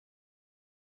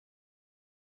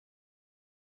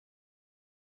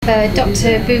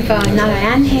Dr Bhuva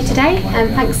Narayan here today.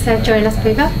 Thanks for joining us,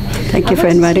 Bhuva. Thank you for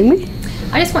inviting me.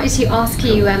 I just wanted to ask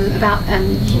you about,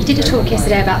 you did a talk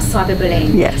yesterday about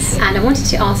cyberbullying. Yes. And I wanted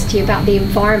to ask you about the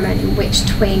environment in which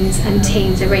tweens and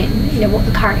teens are in, what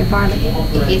the current environment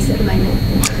is at the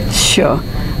moment. Sure.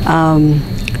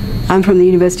 I'm from the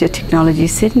University of Technology,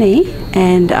 Sydney,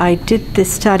 and I did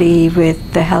this study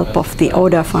with the help of the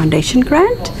ODA Foundation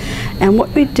grant. And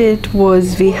what we did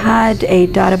was we had a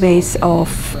database of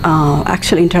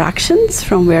actual interactions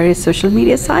from various social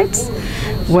media sites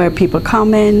where people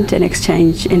comment and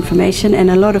exchange information,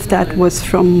 and a lot of that was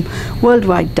from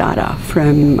worldwide data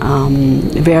from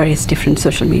various different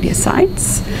social media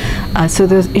sites. So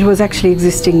it was actually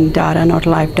existing data, not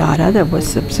live data, that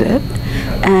was observed.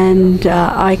 And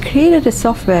I created a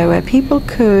software where people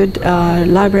could,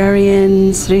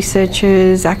 librarians,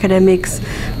 researchers, academics,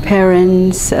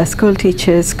 parents, school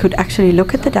teachers could actually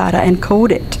look at the data and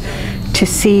code it to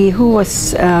see who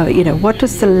was, what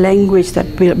was the language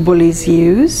that bullies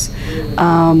use,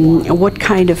 what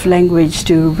kind of language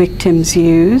do victims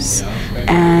use,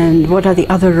 and what are the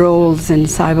other roles in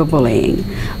cyberbullying.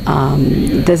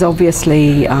 There's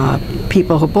obviously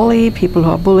people who bully, people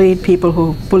who are bullied, people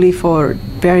who bully for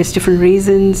various different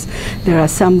reasons. There are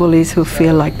some bullies who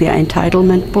feel like they are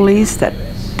entitlement bullies, that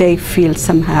they feel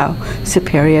somehow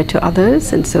superior to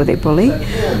others, and so they bully.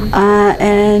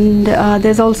 And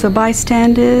there's also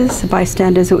bystanders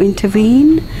who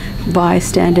intervene,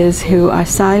 bystanders who are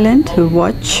silent, who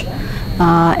watch,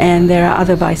 and there are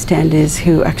other bystanders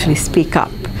who actually speak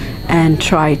up and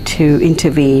try to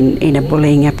intervene in a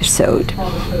bullying episode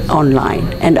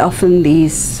online. And often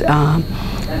these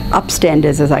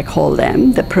upstanders, as I call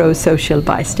them, the pro-social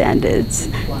bystanders,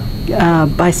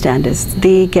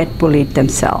 they get bullied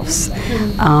themselves.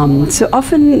 So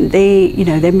often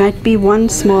there might be one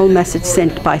small message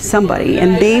sent by somebody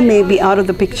and they may be out of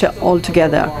the picture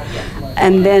altogether,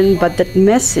 and then but that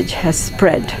message has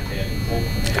spread,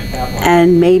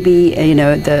 and maybe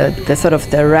the sort of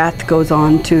the wrath goes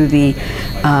on to the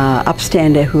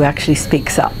upstander who actually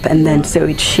speaks up, and then so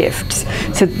it shifts.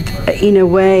 So in a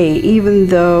way, even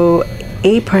though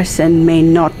a person may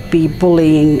not be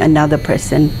bullying another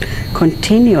person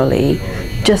continually,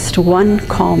 just one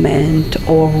comment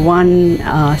or one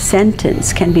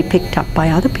sentence can be picked up by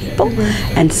other people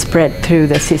and spread through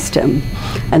the system,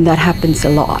 and that happens a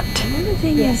lot. The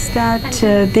thing is that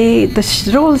the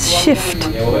roles shift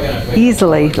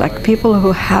easily. Like people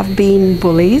who have been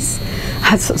bullies,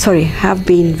 have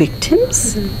been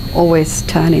victims, always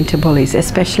turn into bullies,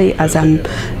 especially as I'm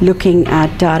looking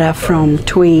at data from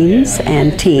tweens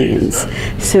and teens.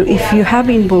 So if you have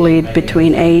been bullied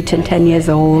between 8 and 10 years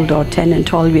old or 10 and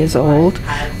 12 years old,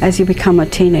 as you become a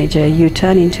teenager, you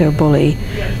turn into a bully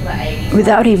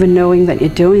without even knowing that you're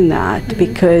doing that,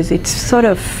 because it's sort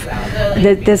of,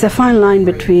 there's a fine line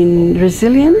between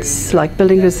resilience, like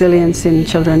building resilience in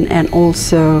children, and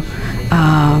also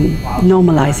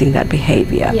normalizing that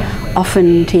behavior.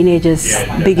 Often teenagers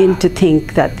begin to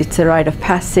think that it's a rite of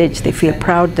passage. They feel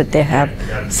proud that they have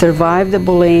survived the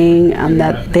bullying and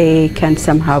that they can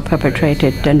somehow perpetrate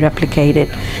it and replicate it,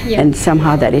 and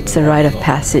somehow that it's a rite of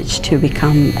passage to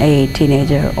become a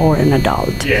teenager or an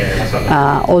adult.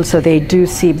 Also, they do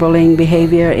see bullying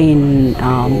behavior in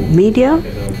media,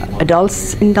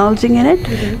 adults indulging in it,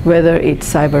 whether it's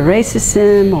cyber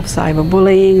racism or cyber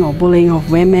bullying or bullying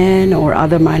of women or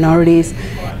other minorities.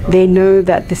 They know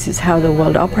that this is how the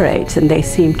world operates, and they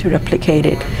seem to replicate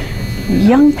it.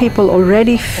 Young people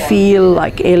already feel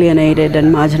like alienated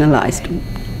and marginalized,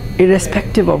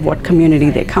 irrespective of what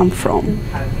community they come from.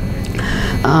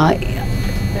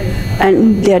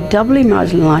 And they're doubly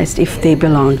marginalized if they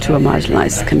belong to a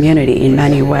marginalized community in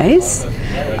many ways.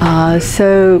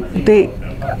 So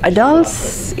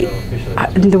adults,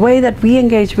 the way that we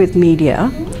engage with media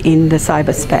in the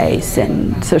cyberspace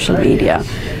and social media,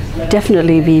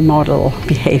 definitely we model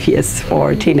behaviors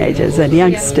for teenagers and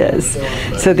youngsters,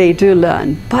 so they do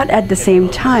learn. But at the same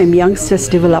time, youngsters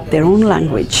develop their own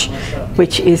language,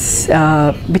 which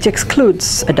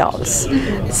excludes adults.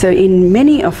 So in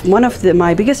one of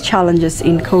my biggest challenges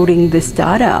in coding this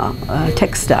data,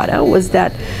 text data, was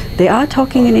that they are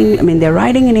talking they're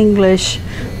writing in English,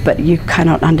 but you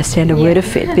cannot understand a word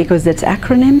of it, because that's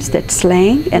acronyms, that's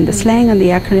slang, and the slang and the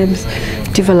acronyms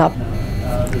develop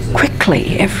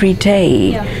quickly every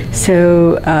day.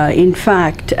 So in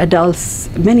fact,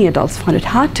 many adults found it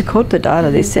hard to code the data.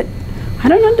 They said, I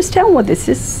don't understand what this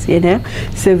is,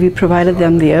 So we provided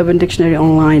them the Urban Dictionary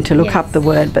online to look up the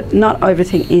word, but not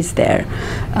everything is there.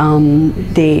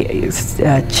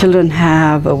 Children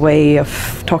have a way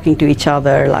of talking to each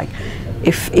other, like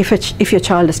if your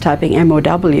child is typing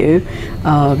MOW,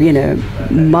 you know,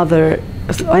 mother,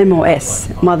 MOS,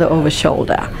 mother over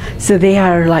shoulder. So they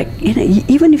are like, you know,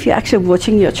 even if you're actually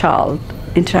watching your child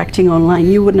interacting online,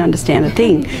 you wouldn't understand a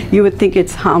thing. You would think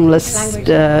it's harmless.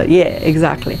 Yeah,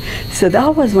 exactly. So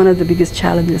that was one of the biggest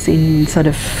challenges in sort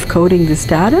of coding this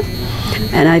data.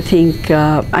 And I think,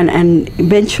 and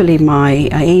eventually my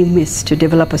aim is to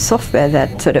develop a software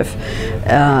that sort of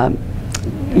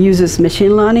uses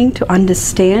machine learning to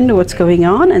understand what's going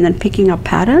on and then picking up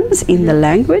patterns in the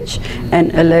language and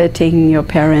alerting your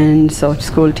parents or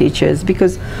school teachers,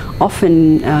 because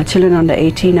often children under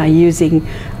 18 are using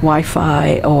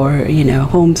Wi-Fi or, you know,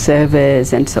 home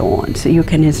servers and so on. So you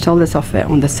can install the software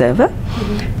on the server,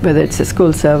 whether it's a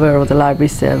school server or the library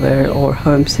server or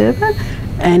home server,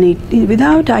 and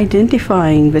without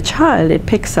identifying the child, it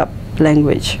picks up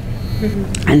language.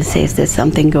 And says there's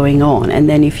something going on, and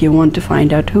then if you want to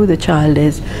find out who the child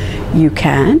is, you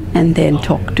can, and then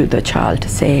talk to the child to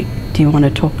say, do you want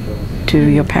to talk to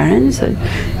your parents? Or,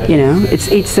 you know,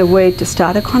 it's a way to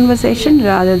start a conversation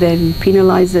rather than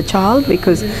penalize the child,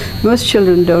 because most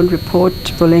children don't report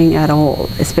bullying at all,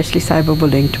 especially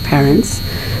cyberbullying, to parents,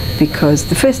 because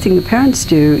the first thing the parents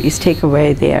do is take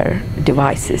away their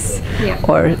devices,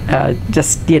 or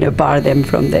just, you know, bar them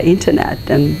from the internet.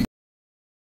 And